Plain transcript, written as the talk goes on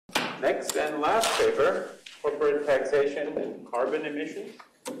Next and last paper, corporate taxation and carbon emissions.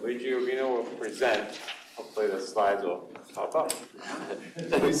 Luigi Iovino will present. Hopefully the slides will pop up.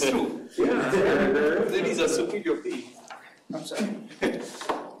 It's true. Yeah. There is a superior thing. I'm sorry.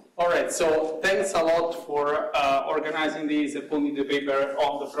 All right, so thanks a lot for organizing this and putting the paper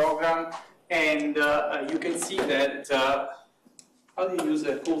on the program. And you can see that, how do you use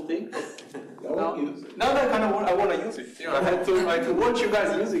that cool thing? Now I want to use it. You know, I had to watch you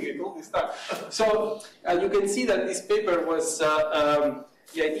guys using it all this time. So you can see that this paper was,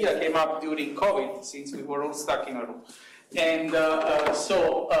 the idea came up during COVID, since we were all stuck in a room. And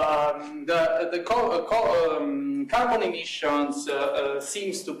carbon emissions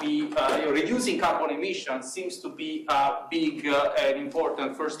seems to be, reducing carbon emissions seems to be a big and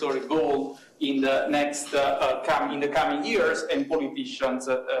important first-order goal in the next, in the coming years, and politicians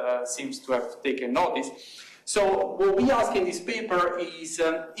seems to have taken notice. So what we ask in this paper is,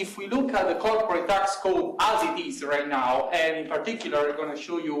 if we look at the corporate tax code as it is right now, and in particular, I'm going to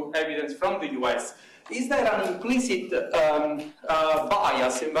show you evidence from the US, is there an implicit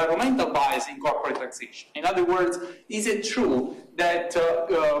bias, environmental bias in corporate taxation? In other words, is it true that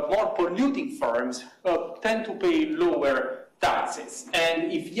more polluting firms tend to pay lower taxes?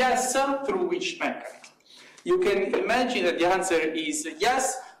 And if yes, through which mechanism? You can imagine that the answer is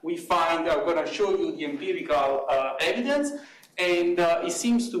yes. We find, I'm going to show you the empirical evidence, and it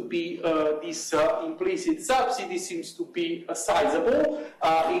seems to be this implicit subsidy seems to be sizable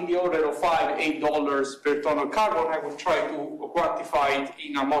in the order of $5–8 per ton of carbon. I will try to quantify it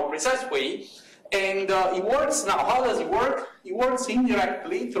in a more precise way. And it works now. How does it work? It works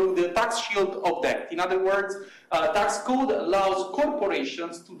indirectly through the tax shield of debt. In other words, tax code allows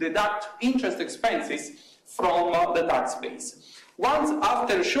corporations to deduct interest expenses from the tax base. Once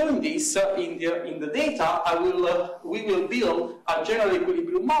after showing this in the data, we will build a general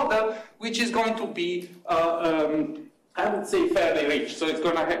equilibrium model, which is going to be, I would say, fairly rich. So it's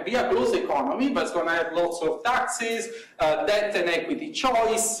going to be a closed economy, but it's going to have lots of taxes, debt and equity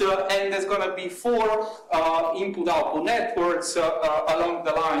choice, and there's going to be 4 input-output networks along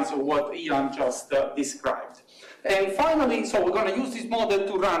the lines of what Ian just described. And finally, so we're going to use this model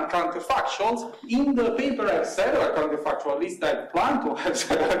to run counterfactuals. In the paper, I have several counterfactuals, at least I plan to have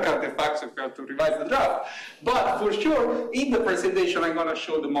several counterfactuals if I have to revise the draft. But for sure, in the presentation, I'm going to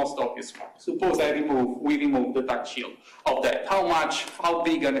show the most obvious one. Suppose we remove the tax shield of that. How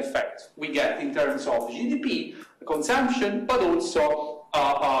big an effect we get in terms of GDP, consumption, but also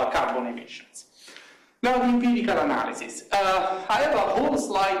carbon emissions. Now the empirical analysis. I have a whole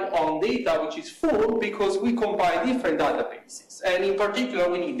slide on data which is full because we combine different databases. And in particular,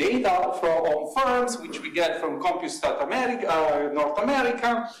 we need data on firms, which we get from CompuStat North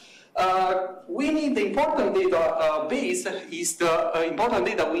America. We need the important data base, important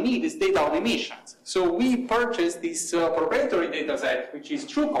data we need is data on emissions. So we purchased this proprietary data set, which is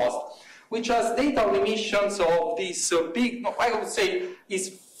TrueCost, which has data on emissions of this big, I would say,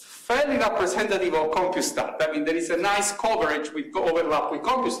 is fairly representative of CompuStat. I mean, there is a nice coverage with overlap with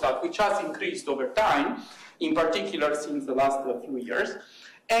CompuStat, which has increased over time, in particular since the last few years.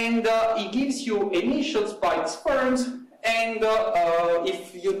 And it gives you emissions by its firms, and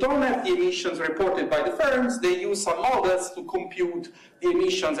if you don't have the emissions reported by the firms, they use some models to compute the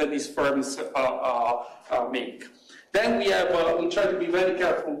emissions that these firms make. Then we try to be very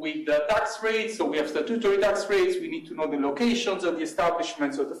careful with the tax rates. So we have statutory tax rates. We need to know the locations of the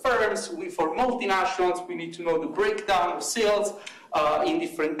establishments of the firms. For multinationals, we need to know the breakdown of sales in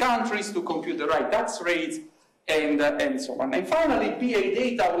different countries to compute the right tax rates, and so on. And finally, PA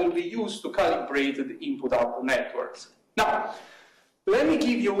data will be used to calibrate the input-output networks. Now, let me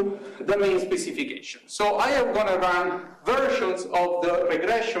give you the main specification. So I am going to run versions of the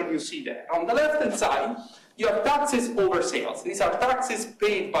regression you see there. On the left-hand side, you have taxes over sales. These are taxes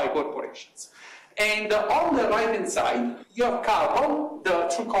paid by corporations. And on the right-hand side, you have carbon,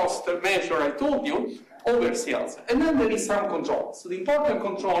 the true cost measure I told you, over sales. And then there is some control. So the important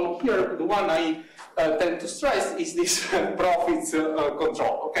control here, the one I tend to stress, is this profits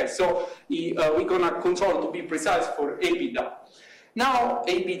control. Okay, so we're going to control, to be precise, for EBITDA. Now,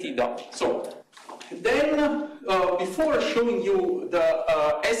 EBITDA. So then, before showing you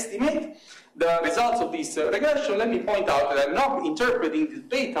the estimate, the results of this regression, let me point out that I'm not interpreting this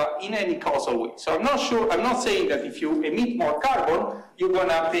data in any causal way. So I'm not saying that if you emit more carbon, you're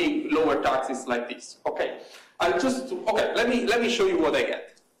gonna pay lower taxes like this. Okay, let me show you what I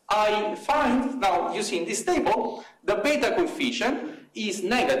get. I find now, using this table, the beta coefficient is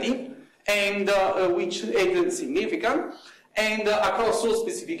negative, and which isn't significant. And across all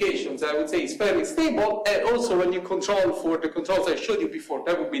specifications, I would say it's fairly stable. And also when you control for the controls I showed you before,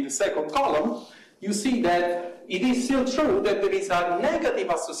 that would be the second column, you see that it is still true that there is a negative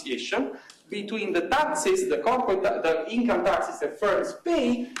association between the taxes, the income taxes that firms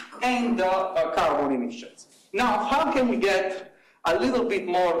pay, and the carbon emissions. Now, how can we get a little bit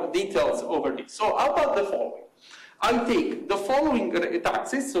more details over this? So how about the following? I take the following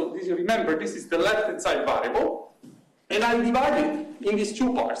taxes, so remember this is the left-hand side variable, and I divide it in these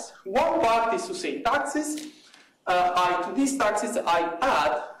two parts. One part is to say taxes. To these taxes I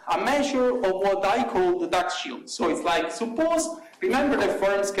add a measure of what I call the tax shield. So it's like, suppose, remember that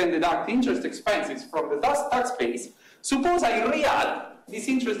firms can deduct interest expenses from the tax base. Suppose I re-add these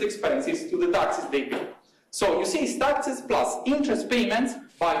interest expenses to the taxes they pay. So you see it's taxes plus interest payments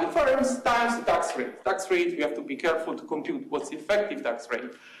by the firms times the tax rate. Tax rate, we have to be careful to compute what's the effective tax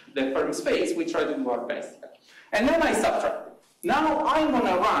rate that firms face. We try to do our best. And then I subtract. Now I'm going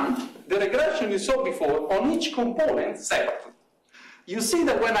to run the regression you saw before on each component separately. You see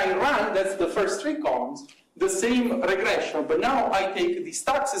that when I run, that's the first three columns, the same regression, but now I take these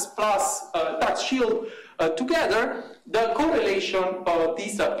taxes plus tax shield together, the correlation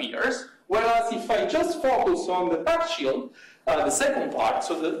disappears. Whereas if I just focus on the tax shield, the second part,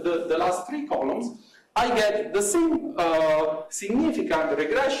 so the last three columns, I get the same significant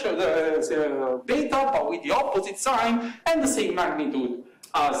regression, beta, but with the opposite sign, and the same magnitude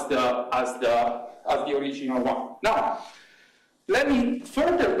as the original one. Now, let me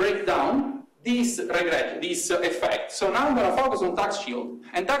further break down this regression, this effect. So now I'm going to focus on tax shield,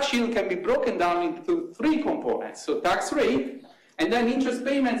 and tax shield can be broken down into three components. So tax rate, and then interest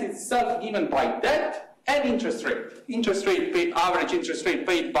payments itself given by debt, and interest rate. Interest rate paid, average interest rate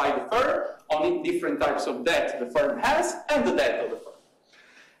paid by the firm on different types of debt the firm has, and the debt of the firm.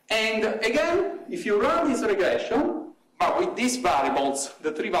 And again, if you run this regression, but with these variables,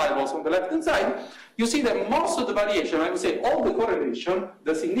 the three variables on the left-hand side, you see that most of the variation, I would say all the correlation,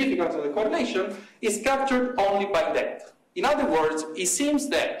 the significance of the correlation, is captured only by debt. In other words, it seems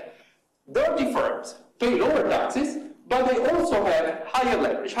that dirty firms pay lower taxes, but they also have higher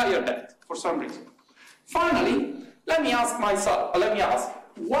leverage, higher debt, for some reason. Finally, let me ask, why is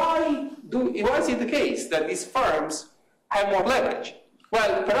it the case that these firms have more leverage?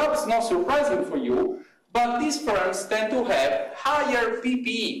 Well, perhaps not surprising for you, but these firms tend to have higher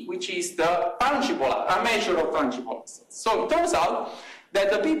PPE, which is the tangible, a measure of tangible assets. So it turns out that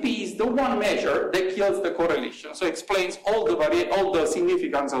the PPE is the one measure that kills the correlation. So it explains all the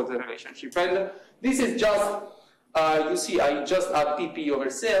significance of the relationship. And this is just, you see, I just add PPE over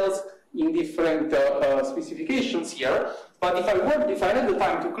sales in different specifications here. But if I had the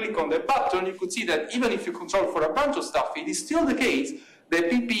time to click on the button, you could see that even if you control for a bunch of stuff, it is still the case that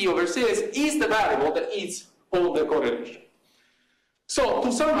PPE over sales is the variable that eats all the correlation. So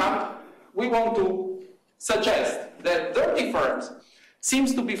to sum up, we want to suggest that dirty firms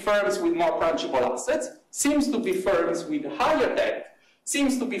seems to be firms with more tangible assets, seems to be firms with higher debt,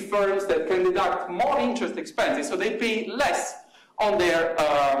 seems to be firms that can deduct more interest expenses, so they pay less on their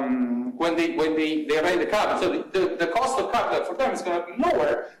when they raise the capital. So the cost of capital for them is going to be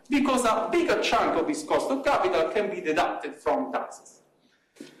lower because a bigger chunk of this cost of capital can be deducted from taxes.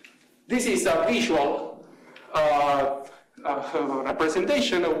 This is a visual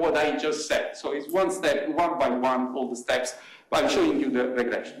representation of what I just said. So it's one step, one by one, all the steps, by showing you the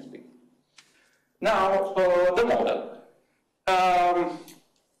regressions. Now, the model.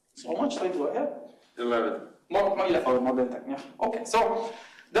 So how much time do I have? 11. More than 10, yeah. Okay, so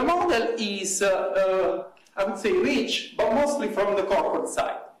the model is, I would say, rich, but mostly from the corporate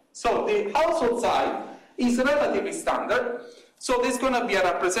side. So the household side is relatively standard. So there's going to be a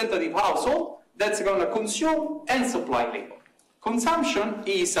representative household that's going to consume and supply labor. Consumption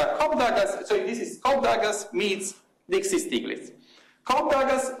is Cobb-Douglas, so this is Cobb-Douglas meets Dixie-Stiglitz.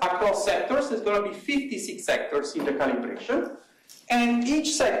 Cobb-Douglas across sectors, there's going to be 56 sectors in the calibration. And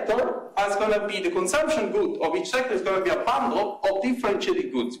each sector is going to be the consumption good of each sector is going to be a bundle of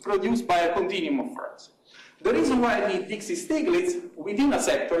differentiated goods produced by a continuum of firms. The reason why I need Dixie-Stiglitz within a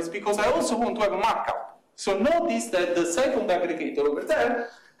sector is because I also want to have a markup. So notice that the second aggregator over there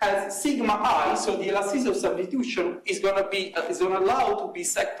has sigma I, so the elasticity of substitution is going to allow to be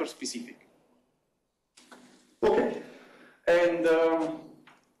sector specific. Okay, and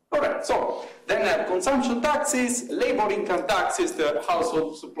all right. So then I have consumption taxes, labor income taxes, the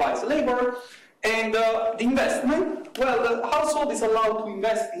household supplies labor, and the investment. Well, the household is allowed to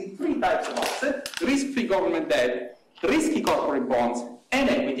invest in three types of assets: risk-free government debt, risky corporate bonds, and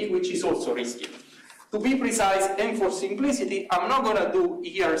equity, which is also risky. To be precise and for simplicity, I'm not going to do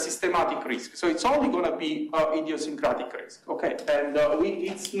here systematic risk. So it's only going to be idiosyncratic risk. Okay, and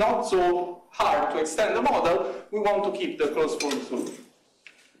it's not so hard to extend the model. We want to keep the closed form solution.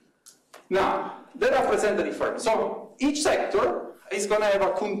 Now, the representative firms. So each sector is going to have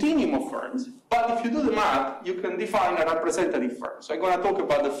a continuum of firms, but if you do the math, you can define a representative firm. So I'm going to talk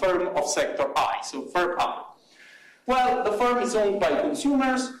about the firm of sector I, so firm I. Well, the firm is owned by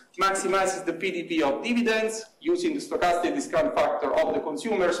consumers, maximizes the PDP of dividends using the stochastic discount factor of the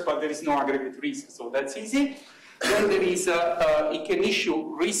consumers, but there is no aggregate risk, so that's easy. Then there is, it can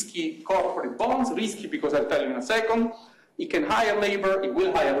issue risky corporate bonds, risky because I'll tell you in a second. It can hire labor, it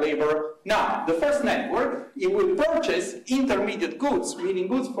will hire labor. Now, the first network, it will purchase intermediate goods, meaning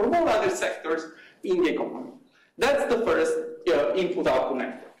goods from all other sectors in the economy. That's the first input-output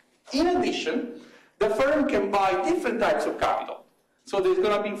network. In addition, the firm can buy different types of capital. So there's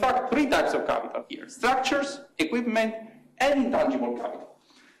going to be, in fact, 3 types of capital here: structures, equipment, and intangible capital.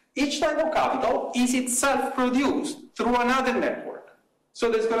 Each type of capital is itself produced through another network.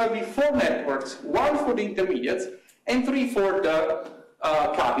 So there's going to be 4 networks, 1 for the intermediates, and 3 for the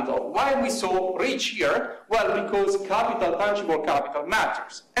capital. Why are we so rich here? Well, because capital, tangible capital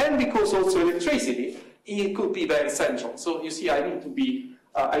matters. And because also electricity, it could be very essential. So you see, I need to be,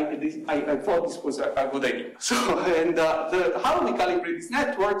 I thought this was a good idea. So, and how we calibrate these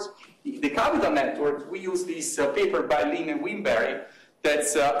networks, the capital network, we use this paper by Lin and Winberry that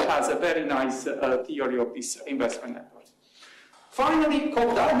has a very nice theory of this investment network. Finally,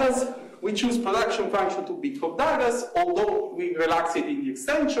 Cobb-Douglas. We choose production function to be Cobb-Douglas, although we relax it in the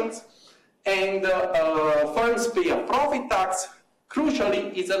extensions. And firms pay a profit tax.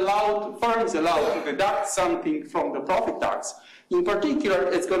 Crucially, firm is allowed to deduct something from the profit tax. In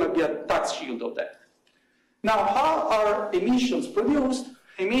particular, it's going to be a tax shield of that. Now, how are emissions produced?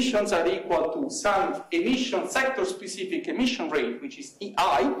 Emissions are equal to some sector-specific emission rate, which is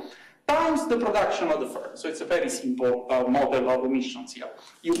EI, times the production of the firm. So it's a very simple model of emissions here.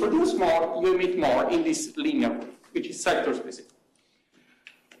 You produce more, you emit more in this linear way, which is sector-specific.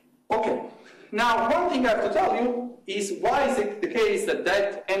 Okay. Now, one thing I have to tell you is why is it the case that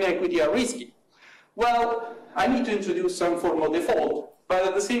debt and equity are risky? Well, I need to introduce some form of default, but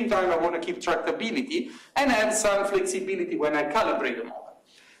at the same time, I want to keep tractability and have some flexibility when I calibrate the model.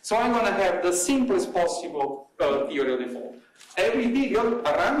 So I'm going to have the simplest possible theory of default. Every period,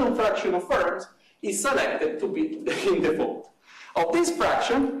 a random fraction of firms is selected to be in default. Of this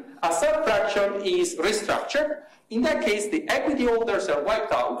fraction, a subfraction is restructured. In that case, the equity holders are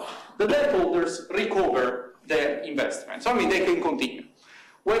wiped out. The debt holders recover their investment. So, I mean, they can continue.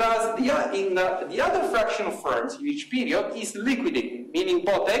 Whereas the other fraction of firms in each period is liquidated, meaning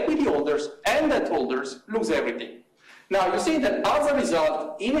both equity holders and debt holders lose everything. Now, you see that as a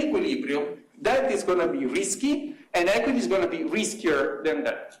result, in equilibrium, debt is going to be risky, and equity is going to be riskier than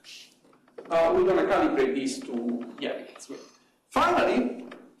debt. We're going to calibrate these to, Finally,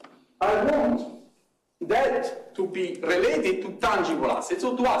 I want debt to be related to tangible assets,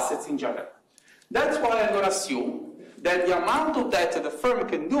 or to assets in general. That's why I'm going to assume that the amount of debt that the firm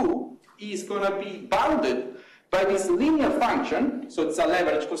can do is going to be bounded by this linear function, so it's a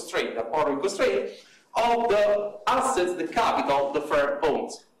leverage constraint, a borrowing constraint, of the assets, the capital the firm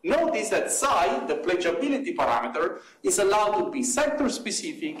owns. Notice that psi, the pledgeability parameter, is allowed to be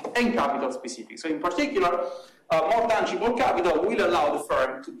sector-specific and capital-specific. So in particular, more tangible capital will allow the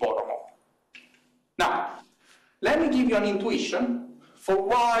firm to borrow more. Now, let me give you an intuition for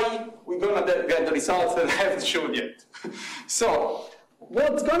why we're going to get the results that I haven't shown yet. So,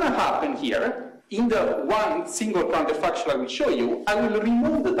 what's going to happen here, in the one single counterfactual I will show you, I will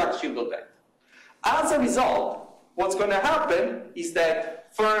remove the tax shield of debt. As a result, what's going to happen is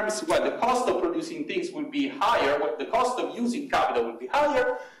that firms, well, the cost of producing things will be higher, the cost of using capital will be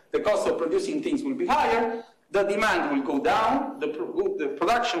higher, the cost of producing things will be higher, the demand will go down, the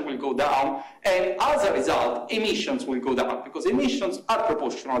production will go down, and as a result, emissions will go down, because emissions are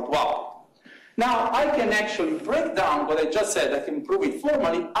proportional to output. Now, I can actually break down what I just said, I can prove it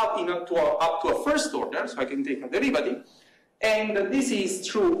formally up to a first order, so I can take a derivative, and this is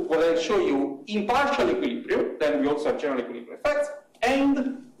true, what I'll show you, in partial equilibrium, then we also have general equilibrium effects,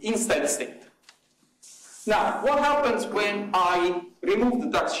 and in steady state. Now, what happens when I remove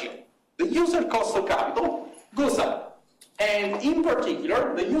the tax shield? The user cost of capital goes up. And in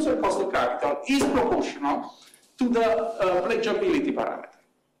particular, the user cost of capital is proportional to the pledgeability parameter.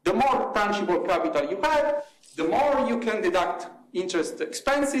 The more tangible capital you have, the more you can deduct interest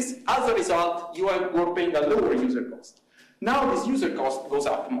expenses. As a result, you are paying a lower user cost. Now this user cost goes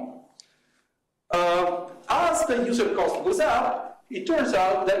up more. As the user cost goes up, it turns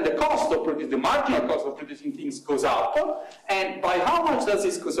out that the cost of producing, the marginal cost of producing things goes up. And by how much does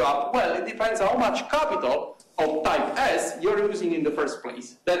this go up? Well, it depends how much capital of type S you're using in the first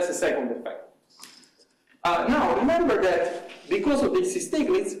place. That's the second effect. Now, remember that because of these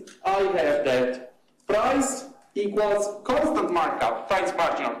statements, I have that price equals constant markup times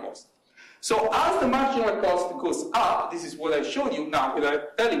marginal cost. So as the marginal cost goes up, this is what I showed you now, what I'm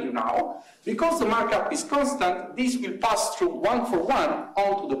telling you now, because the markup is constant, this will pass through one for one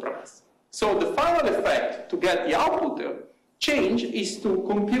onto the price. So the final effect to get the output change is to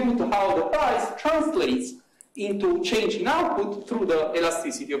compute how the price translates into change in output through the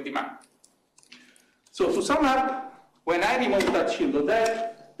elasticity of demand. So to sum up, when I remove that shield of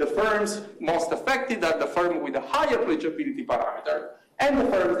debt, the firms most affected are the firm with a higher pledgeability parameter and the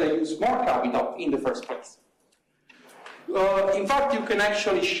firms that use more capital in the first place. In fact, you can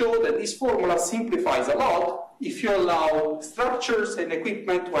actually show that this formula simplifies a lot if you allow structures and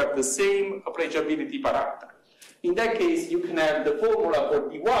equipment to have the same pledgeability parameter. In that case, you can have the formula for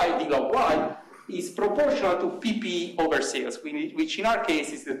dy, d log y, is proportional to PP over sales, which in our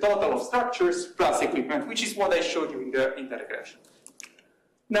case is the total of structures plus equipment, which is what I showed you in the regression.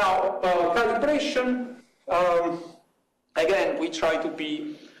 Now, calibration, again, we try to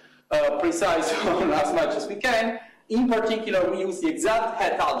be precise on as much as we can. In particular, we use the exact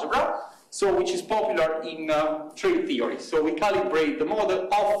hat algebra, so which is popular in trade theory. So we calibrate the model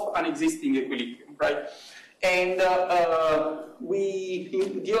of an existing equilibrium, right? And the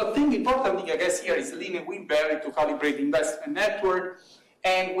important thing, I guess, here is linear mean value to calibrate investment network.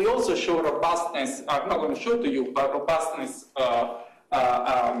 And we also show robustness, I'm not going to show to you, but robustness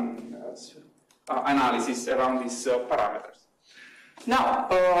analysis around these parameters. Now,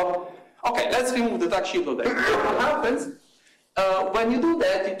 okay, let's remove the tax shield of that. What happens? When you do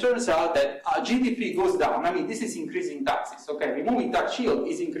that, it turns out that GDP goes down. I mean, this is increasing taxes. Okay, removing tax shield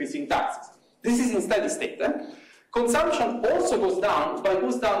is increasing taxes. This is in steady state. Consumption also goes down, but it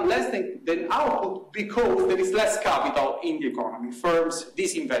goes down less than output because there is less capital in the economy. Firms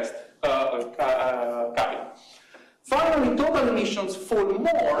disinvest capital. Finally, total emissions fall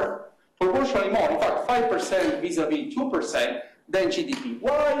more, proportionally more, in fact 5% vis-a-vis 2% than GDP.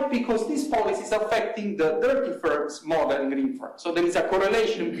 Why? Because this policy is affecting the dirty firms more than green firms. So there is a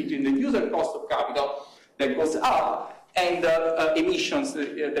correlation between the user cost of capital that goes up and the emissions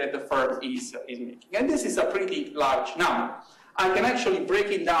that the firm is making. And this is a pretty large number. I can actually break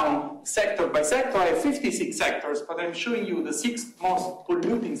it down sector by sector. I have 56 sectors, but I'm showing you the 6 most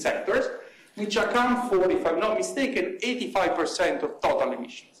polluting sectors, which account for, if I'm not mistaken, 85% of total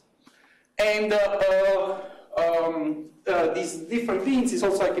emissions. And these different things is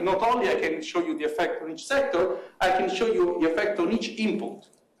also, not only I can show you the effect on each sector, I can show you the effect on each input.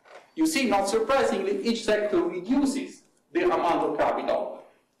 You see, not surprisingly, each sector reduces the amount of capital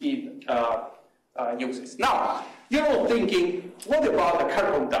it uses. Now, you're all thinking, what about the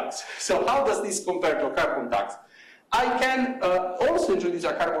carbon tax? So how does this compare to a carbon tax? I can also introduce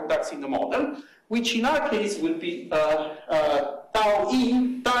a carbon tax in the model, which in our case will be tau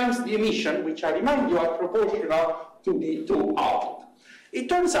E times the emission, which I remind you are proportional to the output. It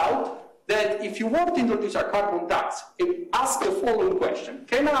turns out that if you want to introduce a carbon tax, it asks the following question: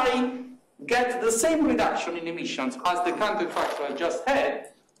 can I get the same reduction in emissions as the counterfactual I just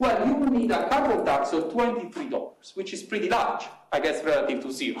had? Well, you will need a carbon tax of $23, which is pretty large, I guess, relative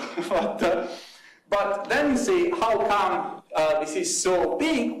to zero. But then you say, how come this is so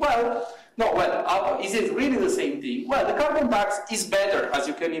big? Well, no, is it really the same thing? Well, the carbon tax is better, as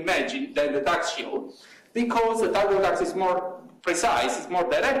you can imagine, than the tax shield, because the carbon tax is more precise, it's more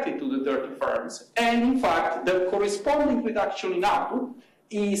directed to the dirty firms, and in fact, the corresponding reduction in output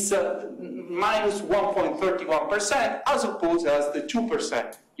is minus 1.31%, as opposed as the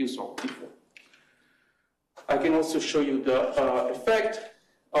 2% you saw before. I can also show you the effect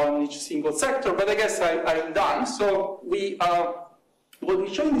on each single sector, but I guess I'm done. So what we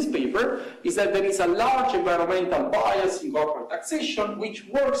show in this paper is that there is a large environmental bias in corporate taxation, which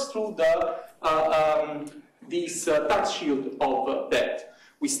works through this tax shield of debt.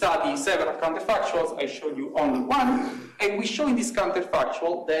 We study several counterfactuals. I showed you only one, and we show in this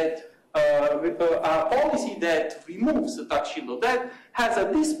counterfactual that a policy that removes the tax shield of debt has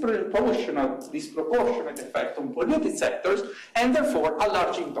a disproportionate effect on polluted sectors, and therefore a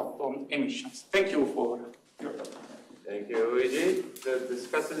large impact on emissions. Thank you for your time. Thank you, Luigi. The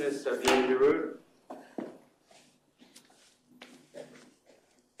discussant is Xavier Giroud.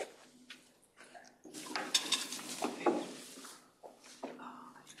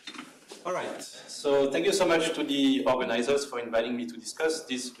 All right, so thank you so much to the organizers for inviting me to discuss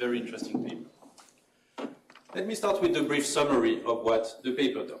this very interesting paper. let me start with a brief summary of what the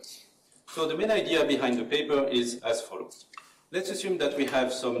paper does. So the main idea behind the paper is as follows. Let's assume that we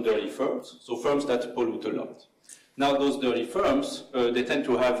have some dirty firms, so firms that pollute a lot. Now those dirty firms, they tend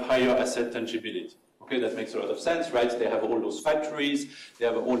to have higher asset tangibility. Okay, that makes a lot of sense, right? They have all those factories, they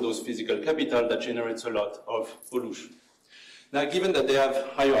have all those physical capital that generates a lot of pollution. Now, given that they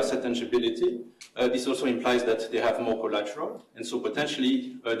have higher asset tangibility, this also implies that they have more collateral, and so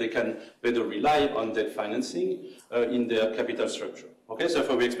potentially they can better rely on debt financing in their capital structure. Okay, so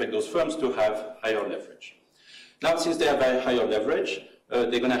therefore we expect those firms to have higher leverage. Now, since they have a higher leverage,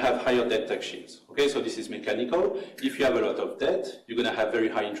 they're going to have higher debt tax shields. Okay, so this is mechanical. If you have a lot of debt, you're going to have very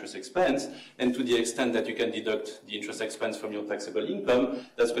high interest expense, and to the extent that you can deduct the interest expense from your taxable income,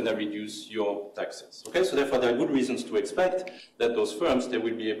 that's going to reduce your taxes. Okay, so therefore there are good reasons to expect that those firms, they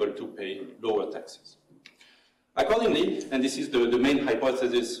will be able to pay lower taxes. Accordingly, and this is the main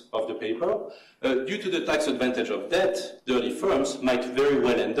hypothesis of the paper, due to the tax advantage of debt, dirty firms might very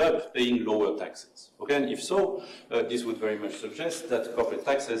well end up paying lower taxes. Okay, and if so, this would very much suggest that corporate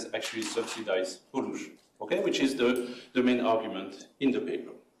taxes actually subsidize pollution, okay, which is the main argument in the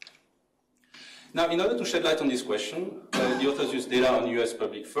paper. Now, in order to shed light on this question, the authors used data on US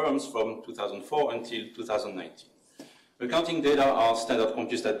public firms from 2004 until 2019. Accounting data are standard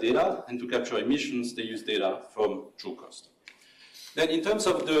Compustat data, and to capture emissions, they use data from true cost. Then in terms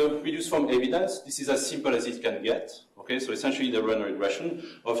of the reduced form evidence, this is as simple as it can get. Okay, so essentially they run a regression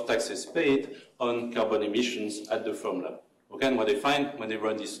of taxes paid on carbon emissions at the firm level. Okay, and what they find when they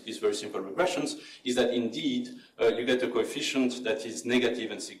run these very simple regressions is that indeed you get a coefficient that is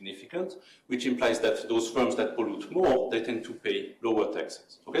negative and significant, which implies that those firms that pollute more, they tend to pay lower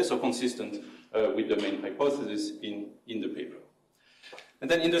taxes. Okay, so consistent with the main hypothesis in the paper. And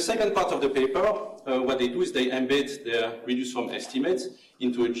then in the second part of the paper, what they do is they embed their reduced form estimates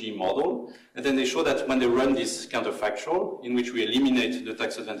into a G model, and then they show that when they run this counterfactual, in which we eliminate the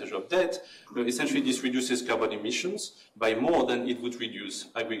tax advantage of debt, essentially this reduces carbon emissions by more than it would reduce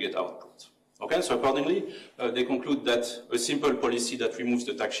aggregate output. Okay, so accordingly, they conclude that a simple policy that removes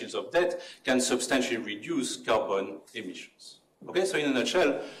the tax shields of debt can substantially reduce carbon emissions. Okay, so in a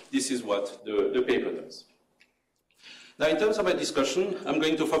nutshell, this is what the paper does. Now, in terms of my discussion, I'm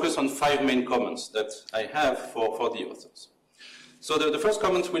going to focus on 5 main comments that I have for the authors. So the first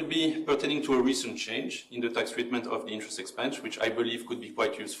comment will be pertaining to a recent change in the tax treatment of the interest expense, which I believe could be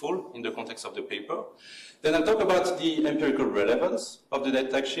quite useful in the context of the paper. Then I'll talk about the empirical relevance of the debt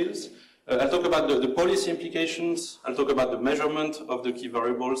tax shields. I'll talk about the policy implications. I'll talk about the measurement of the key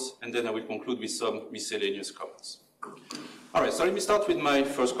variables, and then I will conclude with some miscellaneous comments. All right, so let me start with my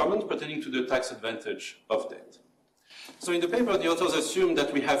first comment pertaining to the tax advantage of debt. So in the paper, the authors assume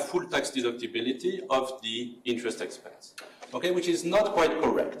that we have full tax deductibility of the interest expense, okay, which is not quite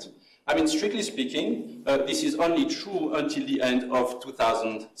correct. I mean, strictly speaking, this is only true until the end of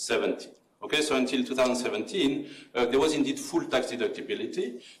 2017. Okay, so until 2017, there was indeed full tax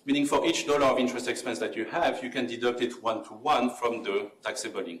deductibility, meaning for each dollar of interest expense that you have, you can deduct it one-to-one from the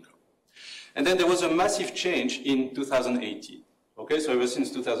taxable income. And then there was a massive change in 2018. Okay, so ever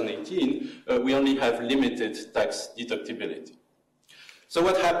since 2018, we only have limited tax deductibility. So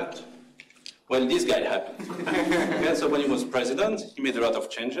what happened? Well, this guy happened. Okay, so when he was president, he made a lot of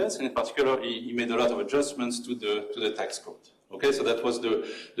changes, and in particular, he made a lot of adjustments to the tax code. Okay, so that was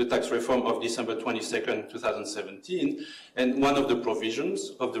the tax reform of December 22nd, 2017, and one of the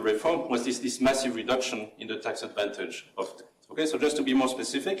provisions of the reform was this massive reduction in the tax advantage of debt. Okay, so just to be more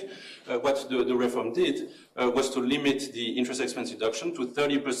specific, what the reform did was to limit the interest expense deduction to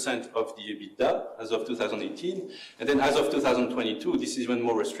 30% of the EBITDA as of 2018, and then as of 2022, this is even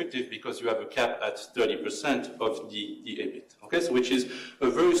more restrictive because you have a cap at 30% of the EBIT. Okay, so which is a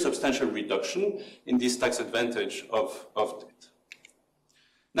very substantial reduction in this tax advantage of debt.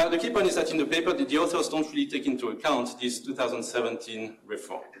 Now, the key point is that in the paper, the authors don't really take into account this 2017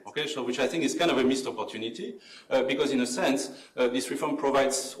 reform, okay, so which I think is kind of a missed opportunity, because in a sense, this reform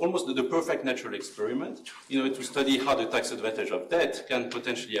provides almost the perfect natural experiment in order to study how the tax advantage of debt can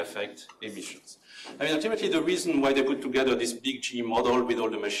potentially affect emissions. I mean, ultimately, the reason why they put together this big G model with all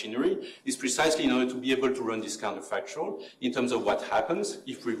the machinery is precisely in order to be able to run this counterfactual in terms of what happens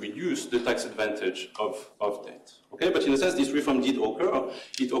if we reduce the tax advantage of debt. Okay, but in a sense, this reform did occur.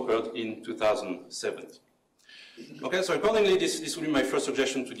 It occurred in 2007. Okay, so accordingly, this will be my first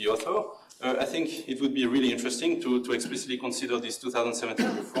suggestion to the author. I think it would be really interesting to explicitly consider this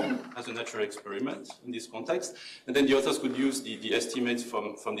 2017 reform as a natural experiment in this context. And then the authors could use the estimates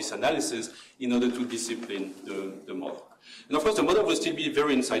from this analysis in order to discipline the model. And of course, the model will still be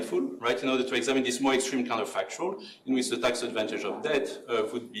very insightful, right, in order to examine this more extreme counterfactual in which the tax advantage of debt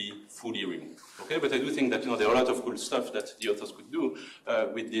would be fully removed. Okay, but I do think that there are a lot of cool stuff that the authors could do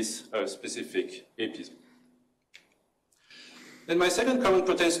with this specific episode. Then my second comment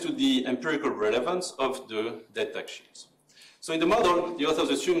pertains to the empirical relevance of the debt tax shields. So in the model, the authors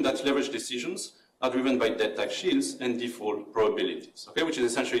assume that leverage decisions are driven by debt tax shields and default probabilities, okay, which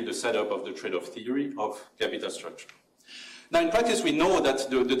is essentially the setup of the trade-off theory of capital structure. Now, in practice, we know that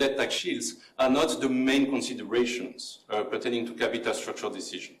the debt tax shields are not the main considerations pertaining to capital structure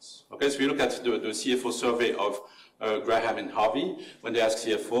decisions. Okay, so we look at the CFO survey of Graham and Harvey, when they ask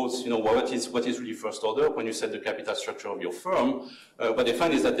CFOs, what is really first order when you set the capital structure of your firm, what they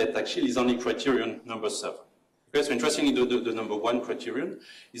find is that debt tax shield is only criterion number 7. Okay, so interestingly, the number 1 criterion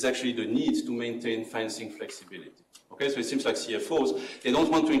is actually the need to maintain financing flexibility. Okay, so it seems like CFOs, they don't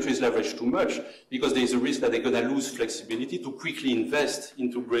want to increase leverage too much because there is a risk that they're going to lose flexibility to quickly invest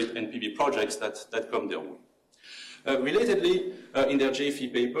into great NPV projects that come their way. Relatedly, in their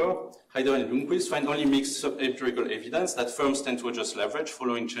JFE paper, Heider and Blomqvist find only mixed empirical evidence that firms tend to adjust leverage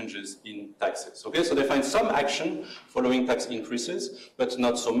following changes in taxes. Okay, so they find some action following tax increases, but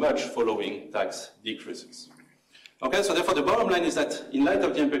not so much following tax decreases. Okay, so therefore the bottom line is that in light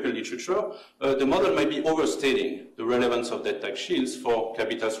of the empirical literature, the model might be overstating the relevance of debt tax shields for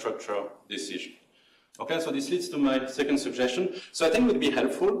capital structure decision. Okay, so this leads to my second suggestion. So I think it would be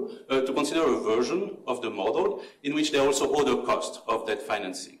helpful to consider a version of the model in which there are also other costs of debt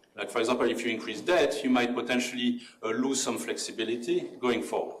financing. Like, for example, if you increase debt, you might potentially lose some flexibility going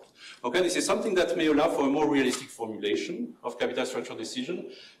forward. Okay, this is something that may allow for a more realistic formulation of capital structure decision,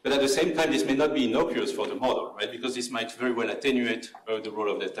 but at the same time, this may not be innocuous for the model, right? Because this might very well attenuate the role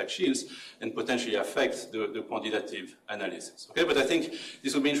of the tax shields and potentially affect the quantitative analysis. Okay, but I think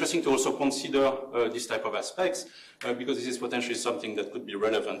this would be interesting to also consider this type of aspects because this is potentially something that could be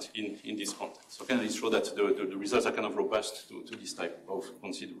relevant in this context. Okay, and it's true that the results are kind of robust to this type of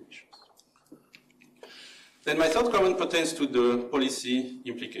considerations. Then my third comment pertains to the policy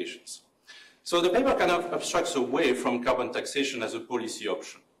implications. So the paper kind of abstracts away from carbon taxation as a policy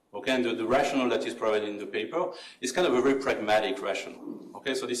option. Okay, and the rationale that is provided in the paper is kind of a very pragmatic rationale.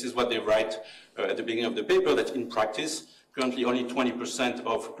 Okay, so this is what they write at the beginning of the paper, that in practice, currently only 20%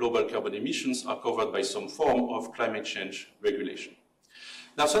 of global carbon emissions are covered by some form of climate change regulation.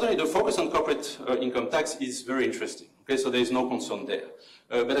 Now, certainly the focus on corporate income tax is very interesting. Okay, so there is no concern there.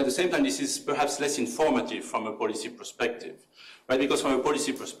 But at the same time, this is perhaps less informative from a policy perspective, right? Because from a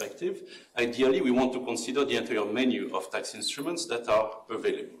policy perspective, ideally, we want to consider the entire menu of tax instruments that are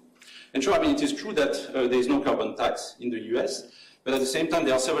available. And sure, I mean, it is true that there is no carbon tax in the US, but at the same time,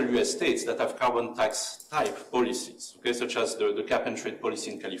 there are several US states that have carbon tax type policies, okay, such as the cap and trade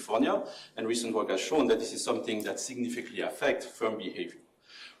policy in California, and recent work has shown that this is something that significantly affects firm behavior.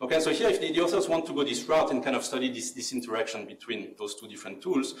 Okay, so here, if the authors want to go this route and kind of study this interaction between those two different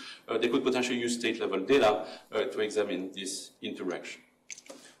tools, they could potentially use state-level data to examine this interaction.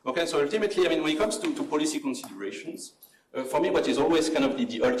 Okay, so ultimately, I mean, when it comes to policy considerations, for me, what is always kind of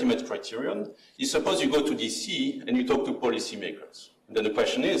the ultimate criterion is suppose you go to DC and you talk to policymakers. And then the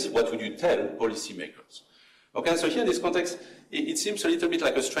question is, what would you tell policymakers? Okay, so here in this context, it seems a little bit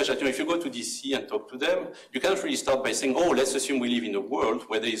like a stretch that, if you go to DC and talk to them, you cannot really start by saying, oh, let's assume we live in a world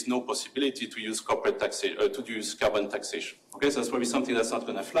where there is no possibility to use corporate taxation, to use carbon taxation. Okay, so that's probably something that's not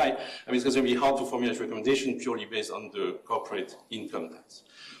going to fly. I mean, it's going to be hard to formulate a recommendation purely based on the corporate income tax.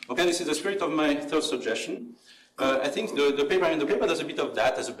 Okay, this is the spirit of my third suggestion. I think the paper does a bit of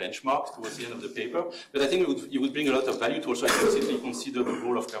that as a benchmark towards the end of the paper, but I think it would bring a lot of value to also explicitly consider the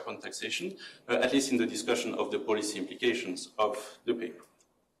role of carbon taxation, at least in the discussion of the policy implications of the paper.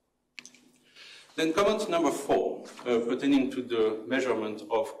 Then comment number 4, pertaining to the measurement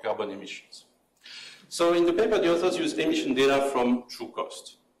of carbon emissions. So in the paper, the authors use emission data from true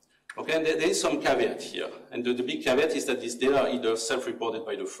cost. Okay, and there is some caveat here, and the big caveat is that these data are either self-reported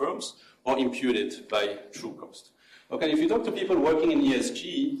by the firms or imputed by true cost. Okay, if you talk to people working in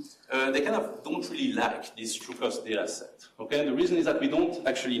ESG, they kind of don't really like this true cost data set. Okay, and the reason is that we don't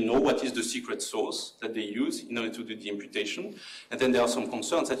actually know what is the secret source that they use in order to do the imputation, and then there are some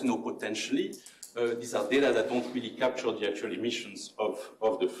concerns that, potentially these are data that don't really capture the actual emissions of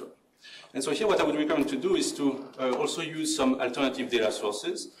the firm. And so here what I would recommend to do is to also use some alternative data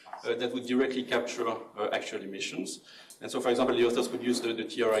sources that would directly capture actual emissions. And so, for example, the authors could use the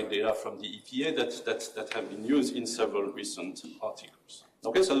TRI data from the EPA that have been used in several recent articles.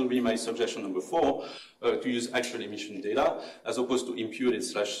 Okay, so that would be my suggestion number 4, to use actual emission data as opposed to imputed /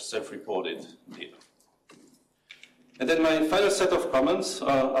 self-reported data. And then my final set of comments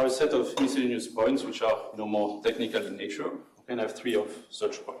are a set of miscellaneous points which are more technical in nature. Okay, and I have 3 of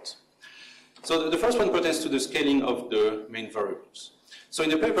such points. So the first one pertains to the scaling of the main variables. So in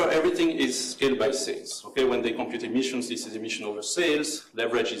the paper, everything is scaled by sales. Okay, when they compute emissions, this is emission over sales,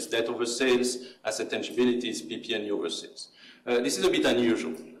 leverage is debt over sales, asset tangibility is PP&E over sales. This is a bit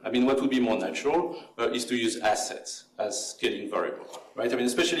unusual. I mean, what would be more natural is to use assets as scaling variable, right? I mean,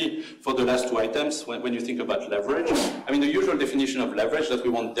 especially for the last 2 items, when you think about leverage, I mean, the usual definition of leverage is that we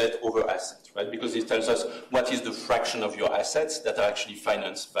want debt over assets, right? Because it tells us what is the fraction of your assets that are actually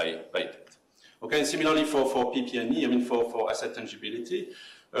financed by debt. Okay, and similarly for PP&E, I mean, for asset tangibility,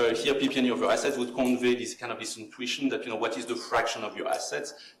 here PP&E over assets would convey this kind of this intuition that, what is the fraction of your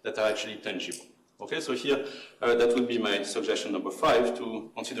assets that are actually tangible. Okay, so here, that would be my suggestion number 5,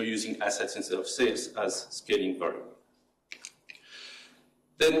 to consider using assets instead of sales as scaling variable.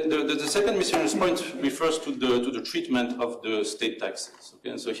 Then the second miscellaneous point refers to the treatment of the state taxes. Okay,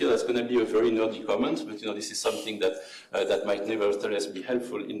 and so here that's going to be a very nerdy comment, but this is something that might nevertheless be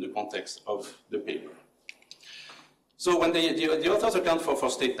helpful in the context of the paper. So when the authors account for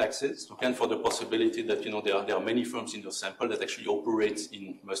state taxes, account for the possibility that there are many firms in the sample that actually operate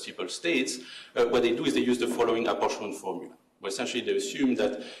in multiple states, what they do is they use the following apportionment formula. Where essentially they assume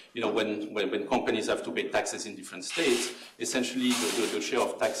that when companies have to pay taxes in different states, essentially the share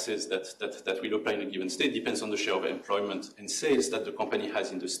of taxes that will apply in a given state depends on the share of employment and sales that the company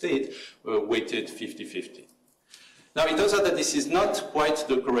has in the state, weighted 50-50. Now it turns out that this is not quite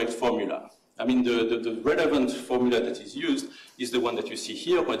the correct formula. I mean, the relevant formula that is used is the one that you see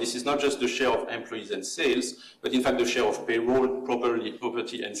here, where this is not just the share of employees and sales, but in fact the share of payroll,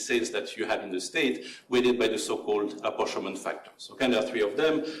 property, and sales that you have in the state, weighted by the so-called apportionment factors. Okay, and there are 3 of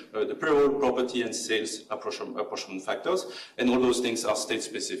them, the payroll, property, and sales apportionment factors, and all those things are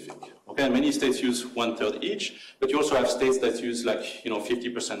state-specific. Okay, and many states use 1/3 each, but you also have states that use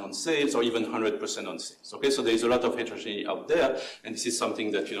 50% on sales or even 100% on sales. Okay, so there is a lot of heterogeneity out there, and this is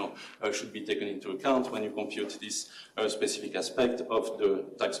something that should be taken into account when you compute this specific aspect of the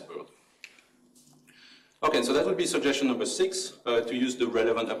tax burden. Okay, so that would be suggestion number 6, to use the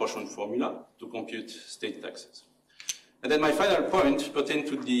relevant apportionment formula to compute state taxes. And then my final point pertains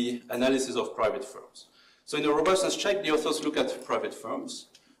to the analysis of private firms. So in the robustness check, the authors look at private firms,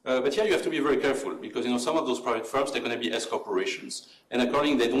 but here you have to be very careful because some of those private firms, they're going to be S corporations, and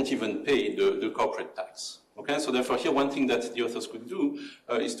accordingly they don't even pay the corporate tax. Okay, so therefore here one thing that the authors could do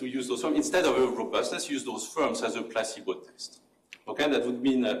is to use those firms, instead of a robustness, use those firms as a placebo test. Okay, that would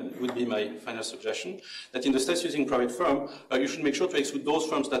be my final suggestion, that in the steps using private firm, you should make sure to exclude those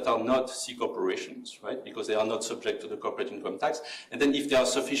firms that are not C corporations, right, because they are not subject to the corporate income tax. And then if there are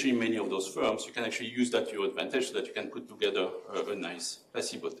sufficiently many of those firms, you can actually use that to your advantage so that you can put together a nice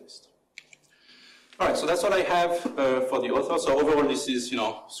placebo test. All right, so that's all I have for the author. So overall, this is,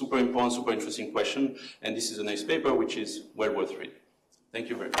 super important, super interesting question, and this is a nice paper which is well worth reading. Thank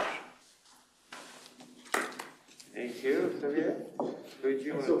you very much. Thank you, Xavier. Luigi,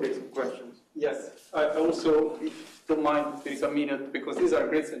 you want to take some questions? Yes. I also, if you don't mind, there is a minute, because these are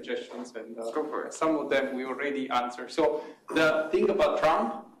great suggestions, and go for it. Some of them we already answered. So the thing about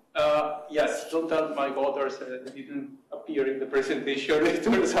Trump, yes, don't tell my voters that didn't appear in the presentation. It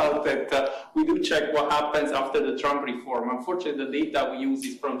turns out that we do check what happens after the Trump reform. Unfortunately, the data we use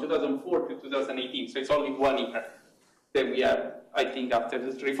is from 2004 to 2018, so it's only 1 year that we have, I think, after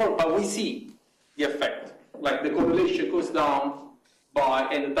the reform. But we see the effect. Like the correlation goes down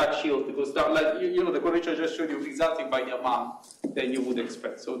and the tax shield goes down. Like, the correlation I just showed you exactly by the amount that you would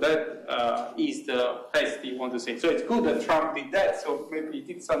expect. So that is the best you want to say. So it's good that Trump did that. So maybe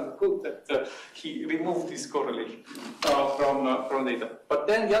he did something good that he removed this correlation from data. But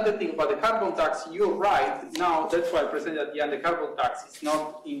then the other thing about the carbon tax, you're right. Now, that's why I presented at the end, the carbon tax is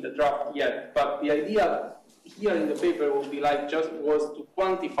not in the draft yet. But the idea here in the paper would be was to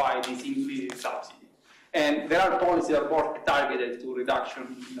quantify this implicit subsidy. And there are policies that are more targeted to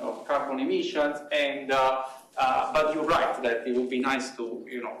reduction of carbon emissions, and but you're right that it would be nice to,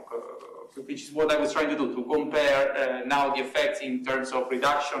 which is what I was trying to do, to compare now the effects in terms of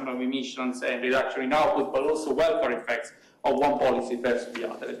reduction of emissions and reduction in output, but also welfare effects of one policy versus the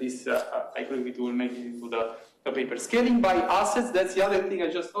other. This, I agree with you, will make it into the paper. Scaling by assets, that's the other thing I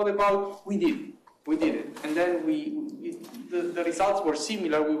just thought about. We did it. And then the results were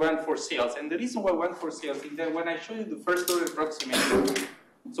similar. We went for sales. And the reason why we went for sales is that when I showed you the first order approximation,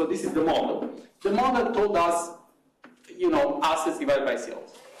 So this is the model. The model told us, assets divided by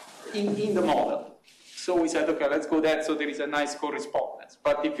sales in the model. So we said, okay, let's go that, so there is a nice correspondence.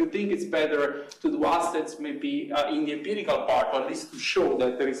 But if you think it's better to do assets maybe in the empirical part, or at least to show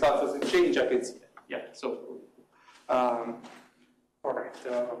that the result doesn't change, I can see that. Yeah, so, all right,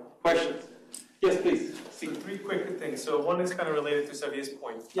 questions? Yes, please. So 3 quick things. So one is kind of related to Xavier's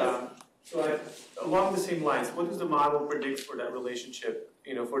point. Yes. Along the same lines, what does the model predict for that relationship,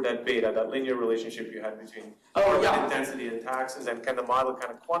 for that beta, that linear relationship you had between carbon intensity and taxes, and can the model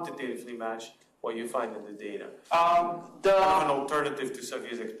kind of quantitatively match what you find in the data? Kind of an alternative to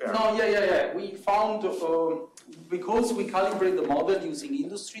Xavier's experiment. No, yeah. We found, because we calibrate the model using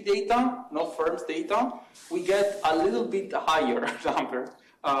industry data, not firms data, we get a little bit higher number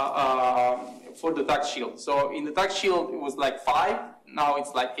for the tax shield. So in the tax shield, it was like 5, now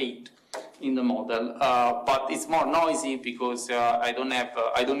it's like 8 in the model. But it's more noisy because I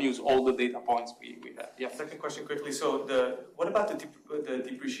don't use all the data points we have. Yeah. Second question quickly. So what about the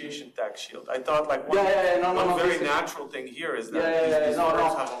depreciation tax shield? I thought like one very natural thing here is that these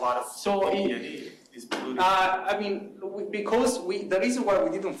firms have a lot of PP&E. The reason why we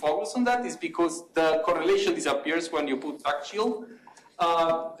didn't focus on that is because the correlation disappears when you put tax shield.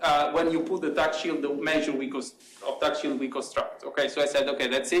 When you put the tax shield, the measure of tax shield we construct. Okay, so I said, okay,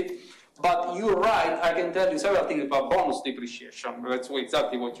 that's it. But you're right, I can tell you several things about bonus depreciation. That's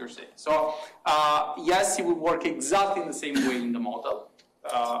exactly what you're saying. So yes, it will work exactly in the same way in the model.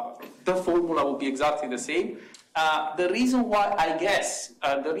 The formula will be exactly the same. The reason why,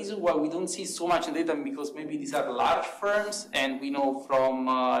 the reason why we don't see so much data because maybe these are large firms, and we know from,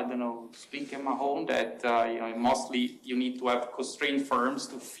 Spink and Mahone that, mostly you need to have constrained firms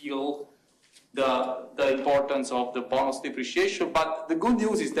to feel the importance of the bonus depreciation. But the good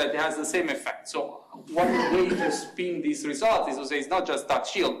news is that it has the same effect. So one way to spin this result is to say it's not just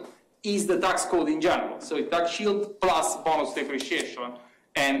tax shield, it's the tax code in general. So it's tax shield plus bonus depreciation,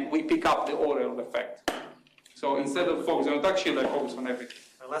 and we pick up the overall effect. So instead of focusing on tax shield, I focus on everything.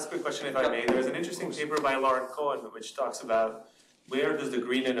 Last quick question, if I may. There's an interesting paper by Lauren Cohen which talks about where does the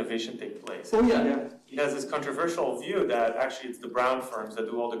green innovation take place. Oh, yeah. He has this controversial view that actually it's the brown firms that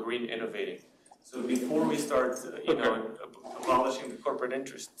do all the green innovating. So before we start, abolishing the corporate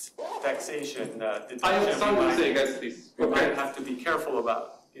interests, taxation, I have something to say against this. We might have to be careful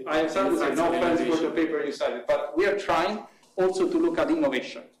about. I have something to say. No offense for the paper you cited, but we are trying also to look at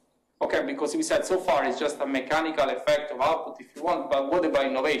innovation. Okay, because we said so far it's just a mechanical effect of output if you want, but what about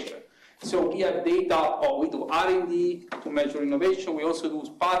innovation? So we have data, we do R&D to measure innovation, we also do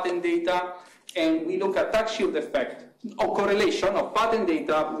patent data, and we look at tax shield effect, or correlation of patent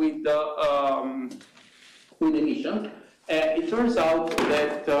data with emission. And it turns out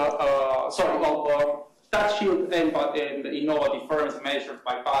that, tax shield and innovative firms measured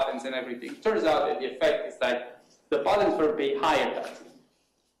by patents and everything. It turns out that the effect is that the patent firm pay higher taxes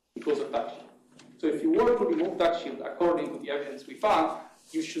because of tax shield. So if you were to remove tax shield, according to the evidence we found,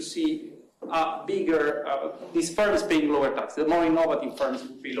 you should see bigger, these firms paying lower tax. The more innovative firms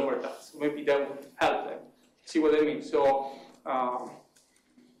would pay lower tax. Maybe that would help them. See what I mean? So,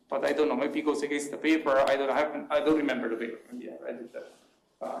 but I don't know. Maybe it goes against the paper. I don't remember the paper. Yeah, I did that.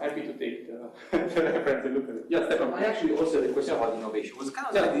 Happy to take the reference and look at it. Yes, Stefan. I actually also the question about innovation was kind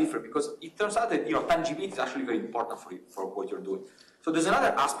of slightly different because it turns out that tangibility is actually very important for what you're doing. So there's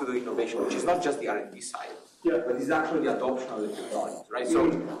another aspect of innovation which is not just the R&D side, but it's actually the adoption of the technology, right? So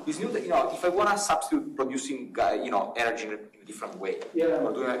it's new that if I want to substitute producing energy in a different way,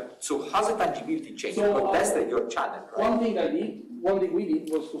 or doing that, so how's the tangibility change? But that's your channel, right? One thing we did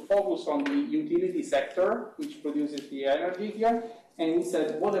was to focus on the utility sector, which produces the energy here. And we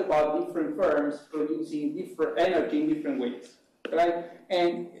said, what about different firms producing different energy in different ways, right?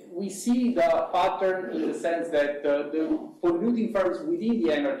 And we see the pattern in the sense that the polluting firms within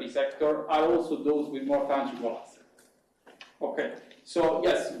the energy sector are also those with more tangible assets. Okay, so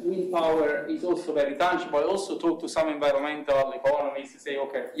yes, wind power is also very tangible. I also talked to some environmental economists to say,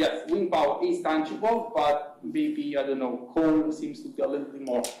 okay, yes, wind power is tangible, but maybe, I don't know, coal seems to be a little bit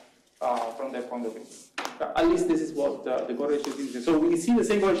more from that point of view. At least this is what the correlation is. So we see the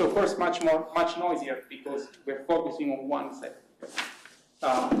same correlation, of course, much noisier because we're focusing on one sector.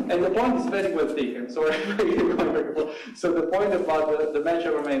 And the point is very well taken. Sorry. So the point about the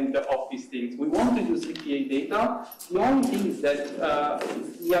measurement of these things, we want to use CPA data. The only thing is that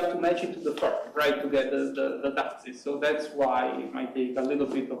we have to match it to the firm, right, to get the taxes. So that's why it might take a little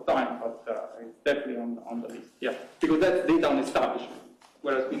bit of time, but it's definitely on the list. Yeah, because that's data on establishment,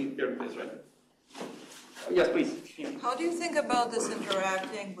 whereas we need fair place, right? Yes, please. How do you think about this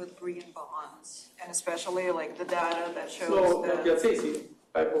interacting with green bonds, and especially like the data that shows that?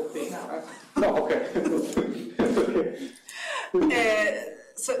 type of thing. No, okay.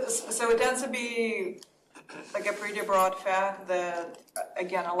 So it tends to be like a pretty broad fact that,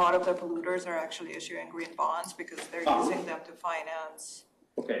 again, a lot of the polluters are actually issuing green bonds because they're using them to finance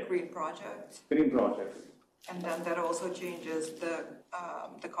green projects. Green projects. And then that also changes the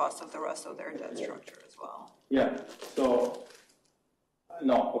cost of the rest of their debt structure as well. Yeah, so,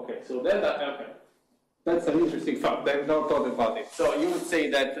 no, okay, so then, okay. That's an interesting fact, I've not thought about it. So you would say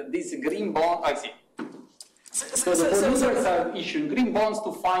that this green bond, I see. So the polluters are issuing green bonds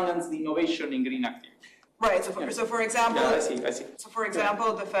to finance the innovation in green activity. Right, so for example, I see. So for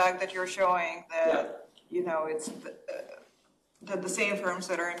example, the fact that you're showing that, you know, it's the same firms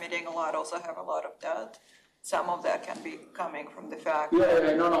that are emitting a lot also have a lot of debt. Some of that can be coming from the fact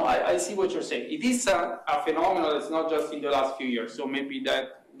I see what you're saying. It is a phenomenon that's not just in the last few years, so maybe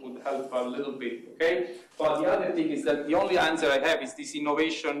that would help a little bit, okay? But the other thing is that the only answer I have is this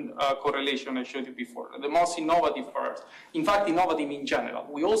innovation correlation I showed you before. The most innovative firms, in fact, innovative in general.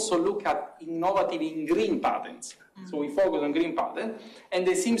 We also look at innovative in green patents. So we focus on green patents, and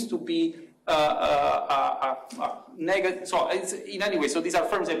there seems to be negative, so it's, in any way, so these are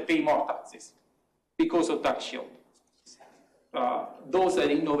firms that pay more taxes because of tax shield. Those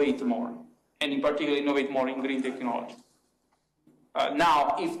that innovate more, and in particular innovate more in green technology.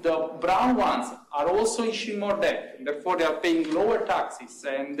 Now, if the brown ones are also issuing more debt, and therefore they are paying lower taxes,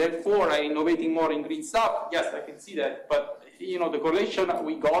 and therefore are innovating more in green stuff, yes, I can see that. But you know, the correlation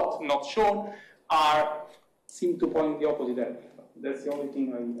we got, not shown, seem to point in the opposite direction. That's the only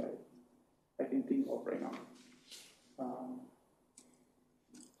thing I can think of right now.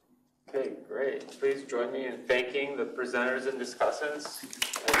 Okay, great. Please join me in thanking the presenters and discussants.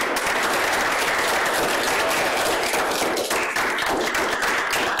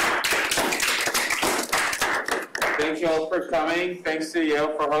 Thank you all for coming. Thanks to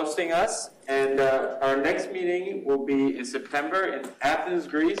Yale for hosting us. And our next meeting will be in September in Athens,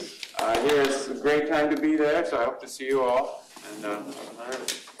 Greece. Here is a great time to be there, so I hope to see you all. And have another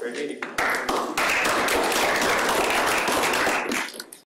great meeting.